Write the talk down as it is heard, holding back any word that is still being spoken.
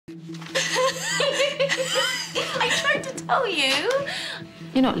Oh, you?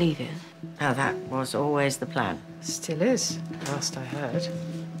 You're not leaving? Oh, that was always the plan. Still is, last I heard.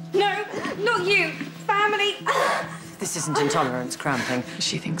 No, not you. Family. This isn't intolerance cramping.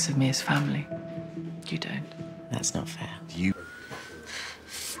 She thinks of me as family. You don't. That's not fair. You...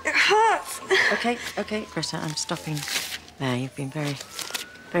 It hurts. OK, Greta, I'm stopping there. You've been very,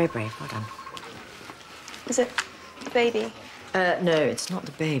 very brave. Well done. Is it the baby? No, it's not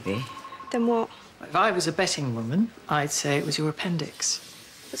the baby. Then what? If I was a betting woman, I'd say it was your appendix.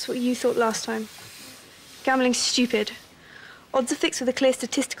 That's what you thought last time. Gambling's stupid. Odds are fixed with a clear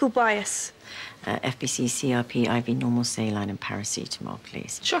statistical bias. FBC, CRP, IV, normal saline, and paracetamol,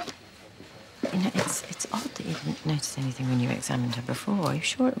 please. Sure. You know, it's odd that you didn't notice anything when you examined her before. Are you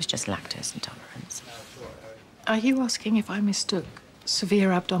sure it was just lactose intolerance? Are you asking if I mistook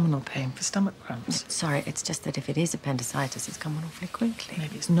severe abdominal pain for stomach cramps? Sorry, it's just that if it is appendicitis, it's come on awfully quickly.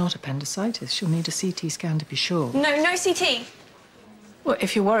 Maybe it's not appendicitis. She'll need a CT scan to be sure. No CT. Well,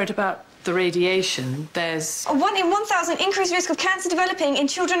 if you're worried about the radiation, there's... A 1 in 1,000 increased risk of cancer developing in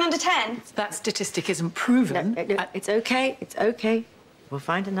children under 10. That statistic isn't proven. No, it's OK. It's OK. We'll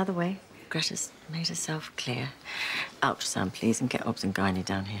find another way. Greta's made herself clear. Ultrasound, please, and get Obs and Gynae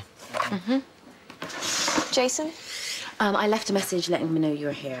down here. Jason? I left a message letting me know you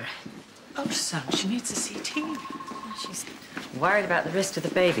were here. Ultrasound, she needs a CT. She's worried about the risk to the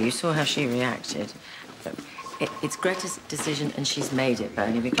baby. You saw how she reacted. Look, it's Greta's decision, and she's made it,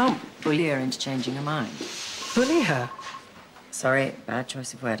 Bernie. We can't bully her into changing her mind. Bully her? Sorry, bad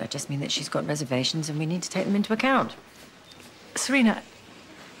choice of word. I just mean that she's got reservations, and we need to take them into account. Serena,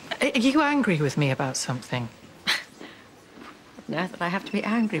 are you angry with me about something? Now that I have to be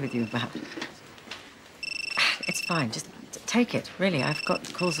angry with you about. It's fine. Just take it. Really, I've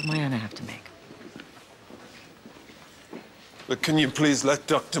got calls of my own I have to make. But can you please let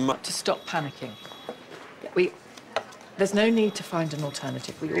Dr. To stop panicking. There's no need to find an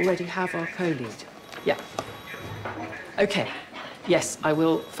alternative. We already have our co-lead. Yeah. OK. Yes, I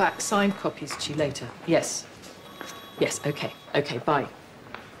will fax signed copies to you later. Yes. Yes, OK. OK, bye.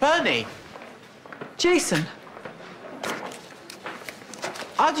 Bernie! Jason!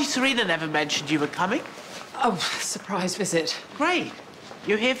 Auntie Serena never mentioned you were coming. Oh, surprise visit. Great.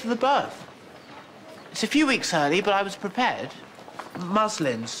 You're here for the birth. It's a few weeks early, but I was prepared.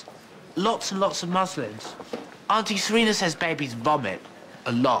 Muslins. Lots and lots of muslins. Auntie Serena says babies vomit.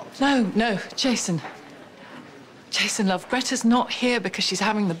 A lot. No, Jason. Jason, love, Greta's not here because she's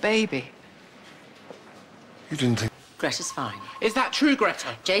having the baby. You didn't think... Greta's fine. Is that true,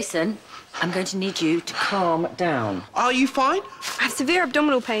 Greta? Jason, I'm going to need you to calm down. Are you fine? I have severe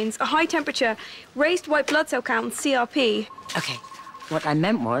abdominal pains, a high temperature, raised white blood cell count, CRP. OK. What I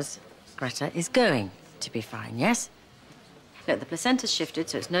meant was, Greta is going to be fine, yes? Look, the placenta's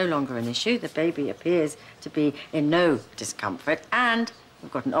shifted, so it's no longer an issue. The baby appears to be in no discomfort. And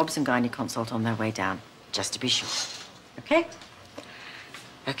we've got an Obs and Gynae consult on their way down, just to be sure. OK?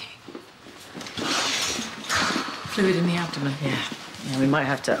 OK. Fluid in the abdomen. Yeah, we might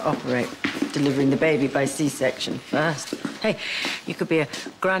have to operate delivering the baby by C-section first. Hey, you could be a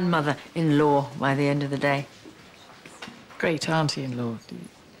grandmother-in-law by the end of the day. Great auntie-in-law.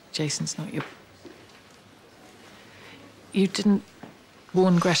 Jason's not your... You didn't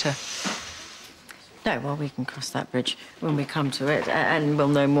warn Greta? No, well, we can cross that bridge when we come to it, and we'll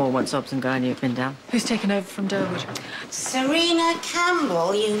know more once Obs and Gynae have been down. Who's taken over from Durwood? Serena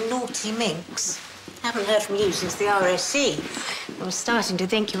Campbell, you naughty minx. Haven't heard from you since the RSC. I was starting to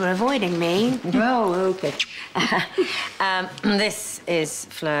think you were avoiding me. Oh, OK. This is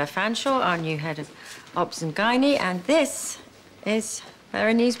Fleur Fanshawe, our new head of Obs and Gynae, and this is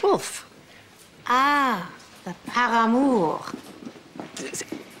Berenice Wolfe. Ah, the paramour.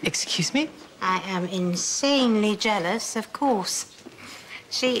 Excuse me? I am insanely jealous, of course.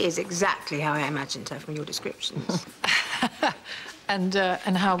 She is exactly how I imagined her from your descriptions. And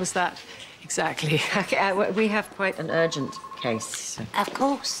how was that exactly? OK, we have quite an urgent case. So. Of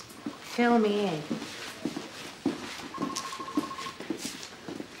course. Fill me in.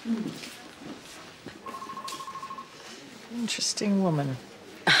 Interesting woman.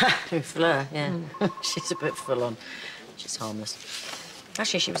 Fleur, yeah. She's a bit full on. She's harmless.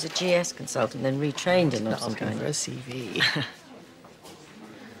 Actually, she was a GS consultant, then retrained in Obs and Not over a Gynae. CV.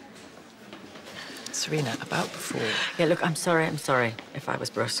 Serena, about before. Yeah, look, I'm sorry if I was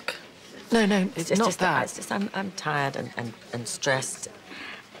brusque. No, it's not that. It's just I'm tired and stressed.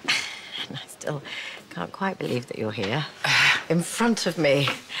 And I still can't quite believe that you're here in front of me.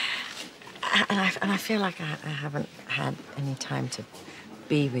 And I feel like I haven't had any time to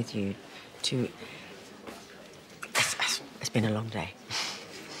be with you, It's been a long day.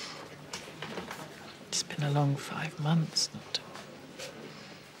 It's been been a long 5 months not to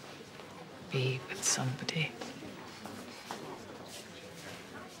be with somebody.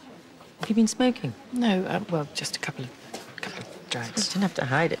 Have you been smoking? No, well, just a couple of You drags. didn't have to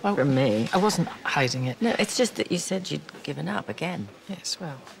hide it Oh, from me. I wasn't hiding it. No, it's just that you said you'd given up again. Yes,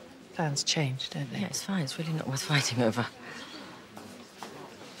 well, plans change, don't they? Yeah, it's fine. It's really not worth fighting over.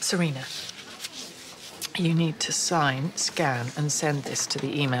 Serena, you need to sign, scan, and send this to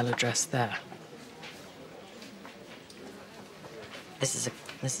the email address there. This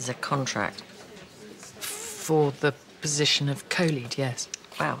is a contract. For the position of co-lead, yes.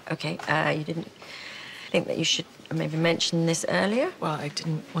 Wow, okay. You didn't think that you should maybe mention this earlier? Well, I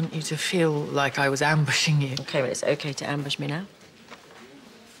didn't want you to feel like I was ambushing you. Okay, well, it's okay to ambush me now.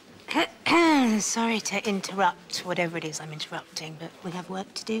 Sorry to interrupt whatever it is I'm interrupting, but we have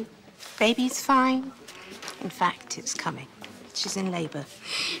work to do. Baby's fine. In fact, it's coming. She's in labour.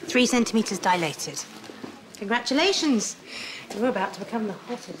 3 centimetres dilated. Congratulations. You're about to become the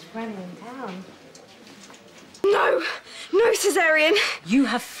hottest granny in town. No! No cesarean! You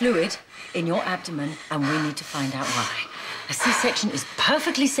have fluid in your abdomen, and we need to find out why. A C-section is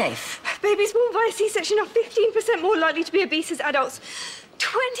perfectly safe. Babies born by a C-section are 15% more likely to be obese as adults,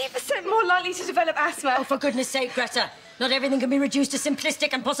 20% more likely to develop asthma. Oh, for goodness sake, Greta. Not everything can be reduced to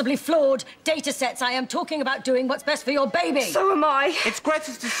simplistic and possibly flawed data sets. I am talking about doing what's best for your baby. So am I. It's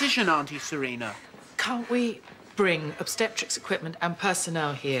Greta's decision, Auntie Serena. Can't we bring obstetrics equipment and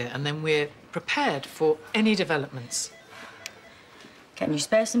personnel here, and then we're prepared for any developments? Can you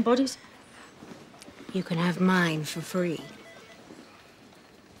spare some bodies? You can have mine for free.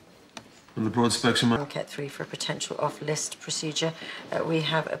 And the broad spectrum. Cat 3 for a potential off-list procedure. We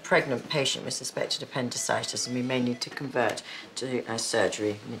have a pregnant patient with suspected appendicitis, and we may need to convert to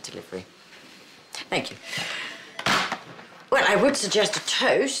surgery mid-delivery. Thank you. Well, I would suggest a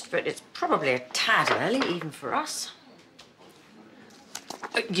toast, but it's probably a tad early, even for us.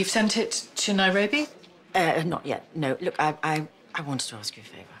 You've sent it to Nairobi? Not yet. No. Look, I wanted to ask you a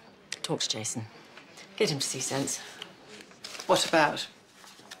favour. Talk to Jason. Get him to see sense. What about?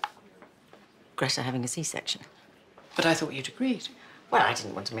 Greta having a C-section. But I thought you'd agreed. Well, I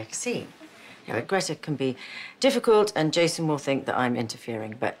didn't want to make a scene. You know, Greta can be difficult, and Jason will think that I'm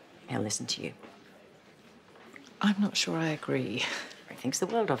interfering, but he'll listen to you. I'm not sure I agree. He thinks the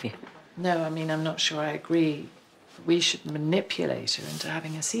world of you. No, I mean, I'm not sure I agree. We should manipulate her into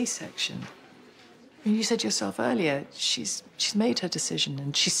having a C-section. I mean, you said yourself earlier, she's made her decision,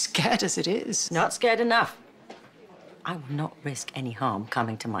 and she's scared as it is. Not scared enough. I will not risk any harm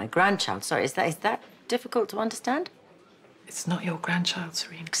coming to my grandchild. Sorry, is that difficult to understand? It's not your grandchild,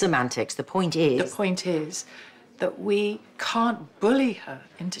 Serena. Semantics. The point is... The point is that we can't bully her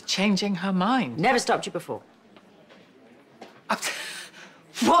into changing her mind. Never stopped you before.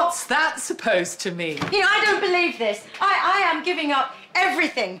 What's that supposed to mean? You know, I don't believe this. I am giving up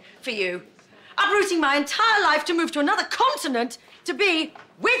everything for you. Uprooting my entire life to move to another continent to be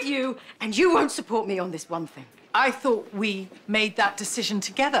with you, and you won't support me on this one thing. I thought we made that decision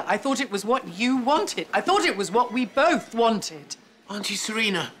together. I thought it was what you wanted. I thought it was what we both wanted. Auntie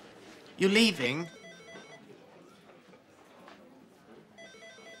Serena, you're leaving?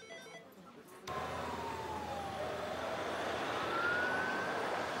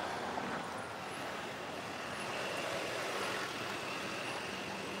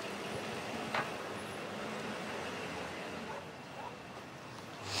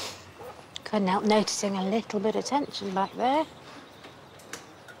 Couldn't help noticing a little bit of tension back there.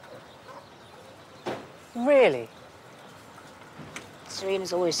 Really?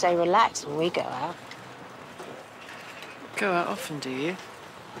 Serena's always so relaxed when we go out. Go out often, do you?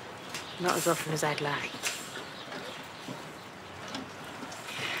 Not as often as I'd like.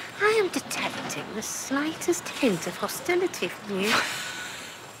 I am detecting the slightest hint of hostility from you.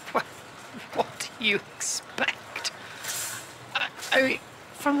 Well, what do you expect? I mean,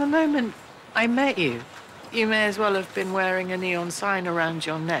 from the moment I met you, you may as well have been wearing a neon sign around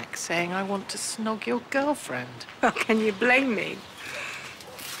your neck saying, "I want to snog your girlfriend." Well, can you blame me?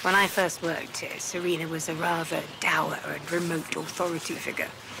 When I first worked here, Serena was a rather dour and remote authority figure.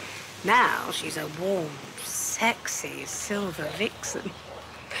 Now she's a warm, sexy silver vixen.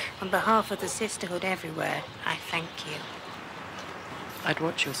 On behalf of the sisterhood everywhere, I thank you. I'd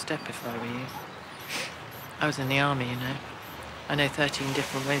watch your step if I were you. I was in the army, you know. I know 13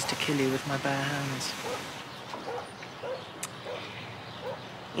 different ways to kill you with my bare hands.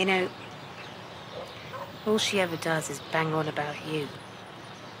 You know, all she ever does is bang on about you.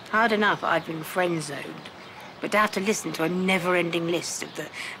 Hard enough I've been friend-zoned, but to have to listen to a never-ending list of the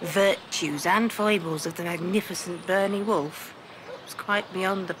virtues and foibles of the magnificent Bernie Wolfe was quite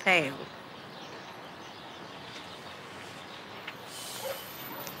beyond the pale.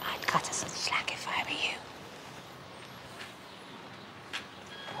 cut her some slack if I were you.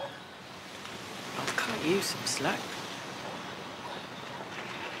 I'll cut you some slack.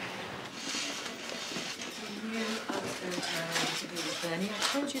 Bernie, I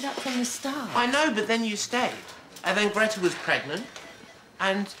told you that from the start. I know, but then you stayed. And then Greta was pregnant.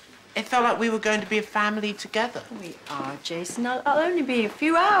 And it felt like we were going to be a family together. We are, Jason. I'll only be a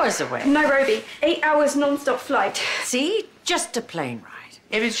few hours away. Nairobi, 8 hours non-stop flight. See? Just a plane ride.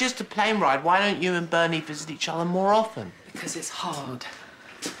 If it's just a plane ride, why don't you and Bernie visit each other more often? Because it's hard.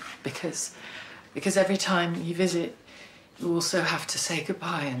 Because every time you visit, you also have to say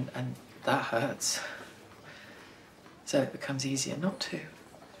goodbye, and that hurts. So it becomes easier not to.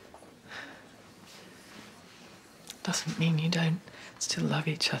 Doesn't mean you don't still love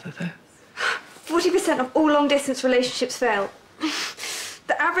each other, though. 40% of all long-distance relationships fail.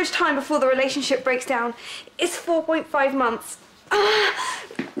 The average time before the relationship breaks down is 4.5 months.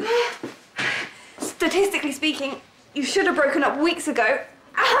 Statistically speaking, you should have broken up weeks ago.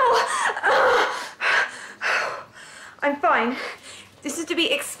 Ow! I'm fine. This is to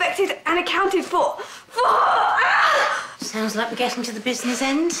be expected and accounted for. Sounds like we're getting to the business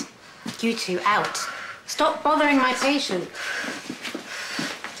end. You two out. Stop bothering my patient.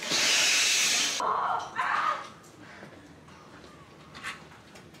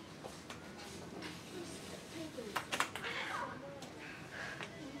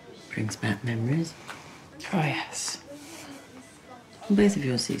 Brings back memories. Oh, yes. Both of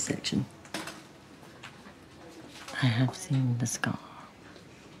your C-section. I have seen the scar.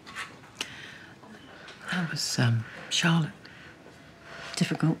 That was, Charlotte.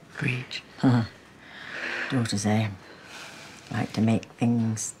 Difficult. Breach. Daughters, eh? Like to make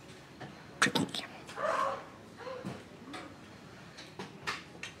things tricky.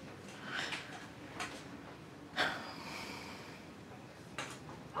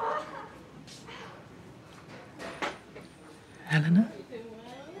 Eleanor?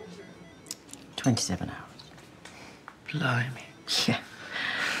 27 hours. Blimey. Yeah.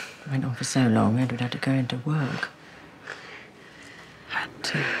 It went on for so long, Edward had to go into work. Had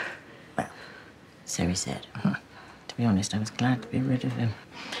to. Well, so he said. To be honest, I was glad to be rid of him.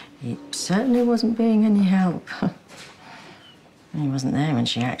 He certainly wasn't being any help. He wasn't there when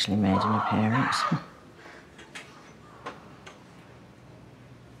she actually made an appearance.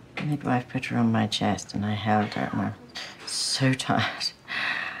 The midwife put her on my chest and I held her and I was so tired.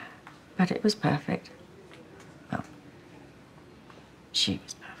 But it was perfect. Well, she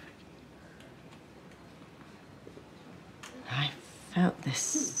was perfect. I felt this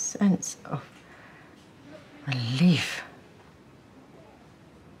sense of relief,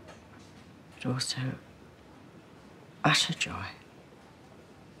 but also utter joy.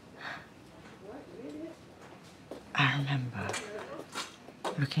 I remember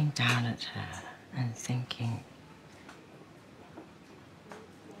looking down at her and thinking,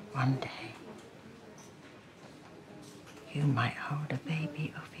 one day you might hold a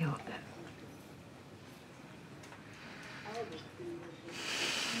baby of your own.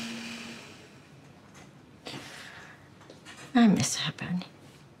 I miss her, Bernie.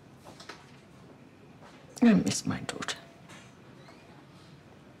 I miss my daughter.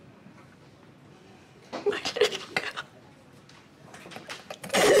 My little girl.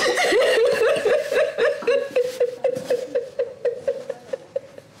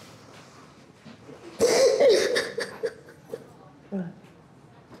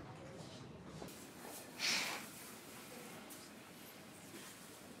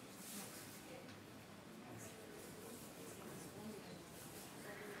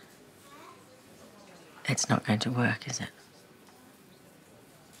 It's not going to work, is it?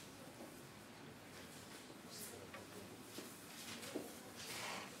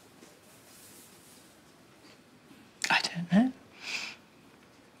 I don't know.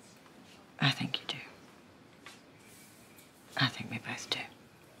 I think you do. I think we both do.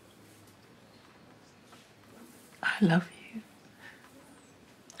 I love you.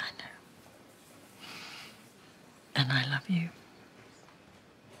 I know. And I love you.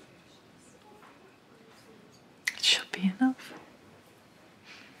 It should be enough.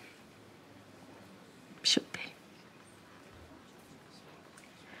 Should be.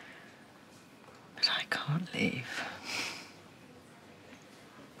 But I can't leave.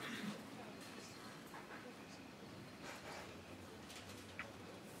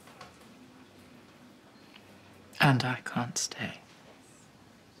 And I can't stay.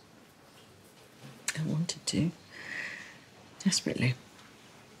 I wanted to. Desperately.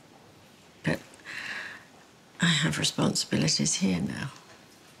 But I have responsibilities here now.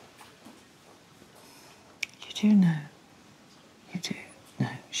 You do know. You do know.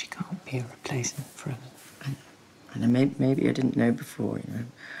 She can't be a replacement forever. And maybe I didn't know before, you know.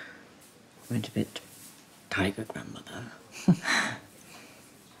 Went a bit tiger grandmother.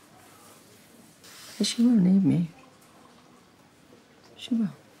 But she will need me. She will.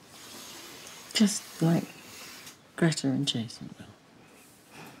 Just like Greta and Jason will.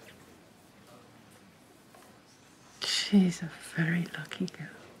 She's a very lucky girl.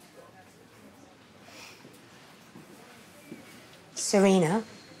 Serena,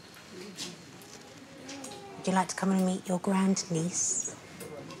 would you like to come and meet your grandniece?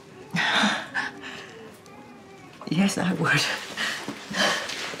 Yes, I would.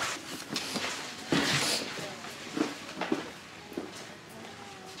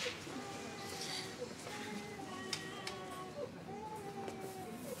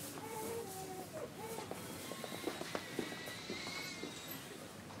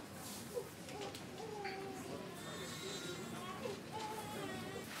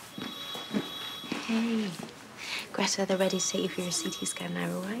 Hey, Greta, they're ready to take you for your CT scan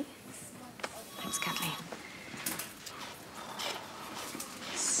now, all right? Thanks, Kathleen.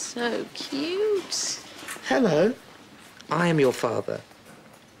 So cute. Hello. I am your father.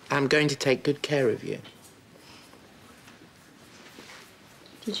 I'm going to take good care of you.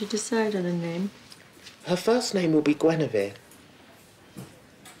 Did you decide on a name? Her first name will be Guinevere.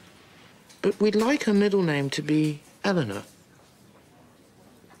 But we'd like her middle name to be Eleanor.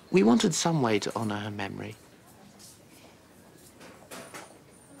 We wanted some way to honour her memory.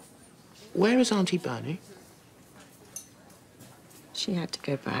 Where is Auntie Bernie? She had to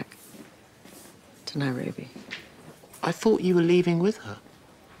go back to Nairobi. I thought you were leaving with her.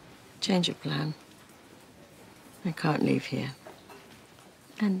 Change of plan. I can't leave here.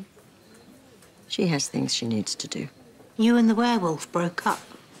 And she has things she needs to do. You and the werewolf broke up.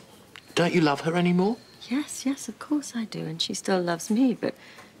 Don't you love her anymore? Yes, of course I do. And she still loves me, but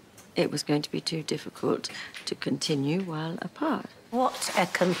it was going to be too difficult to continue while apart. What a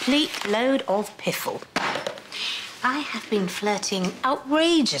complete load of piffle. I have been flirting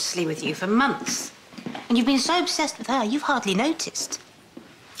outrageously with you for months. And you've been so obsessed with her, you've hardly noticed.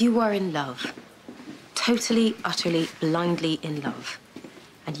 You are in love. Totally, utterly, blindly in love.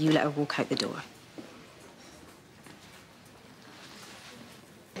 And you let her walk out the door.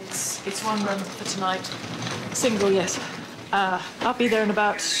 It's one room for tonight. Single, yes. I'll be there in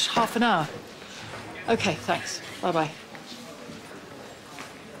about half an hour. Okay, thanks. Bye-bye.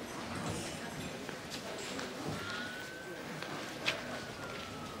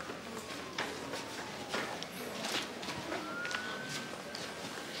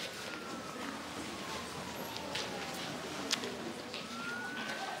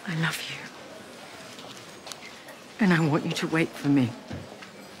 I love you. And I want you to wait for me.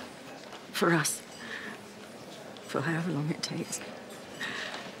 For us. For however long it takes.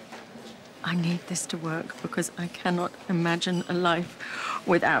 I need this to work because I cannot imagine a life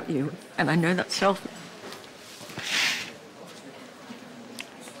without you. And I know that's selfish.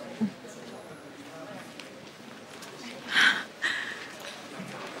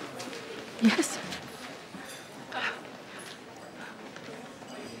 Yes.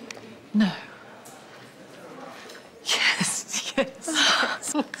 No. Yes, yes.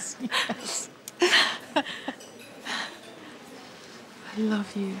 I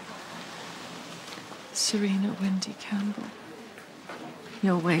love you. Serena Wendy Campbell.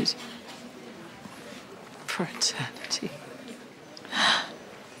 You'll wait. For eternity.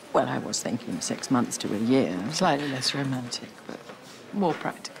 Well, I was thinking 6 months to a year. Slightly less romantic, but more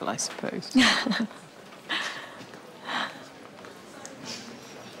practical, I suppose.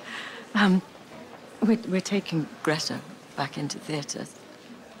 We're taking Greta back into theatres.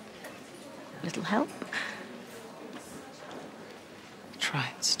 Little help? Try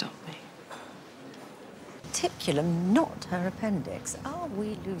and stop me. Reticulum, not her appendix. Are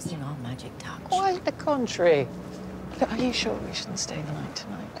we losing our magic touch? Quite the contrary. Look, are you sure we shouldn't stay the night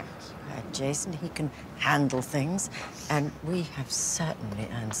tonight? Jason, he can handle things, and we have certainly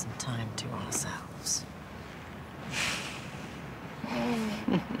earned some time to ourselves.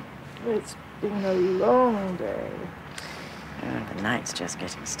 It's been a long day. The night's just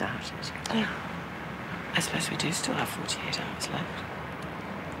getting started. I suppose we do still have 48 hours left.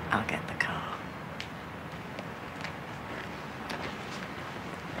 I'll get the car.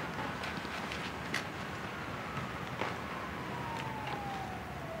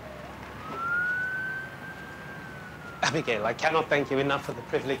 Abigail, I cannot thank you enough for the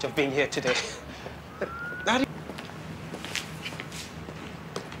privilege of being here today. How do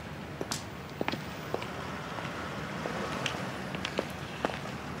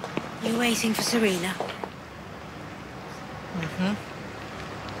You waiting for Serena?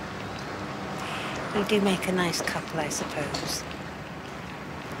 You do make a nice couple, I suppose.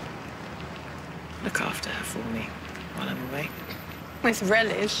 Look after her for me while I'm away. With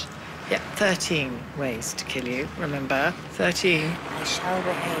relish. Yeah, 13 ways to kill you, remember? 13. I shall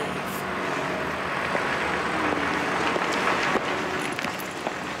behave.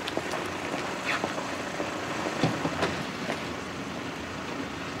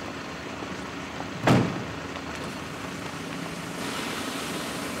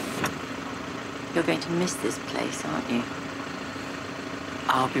 You're going to miss this place, aren't you?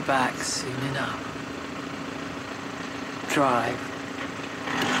 I'll be back soon enough. Drive.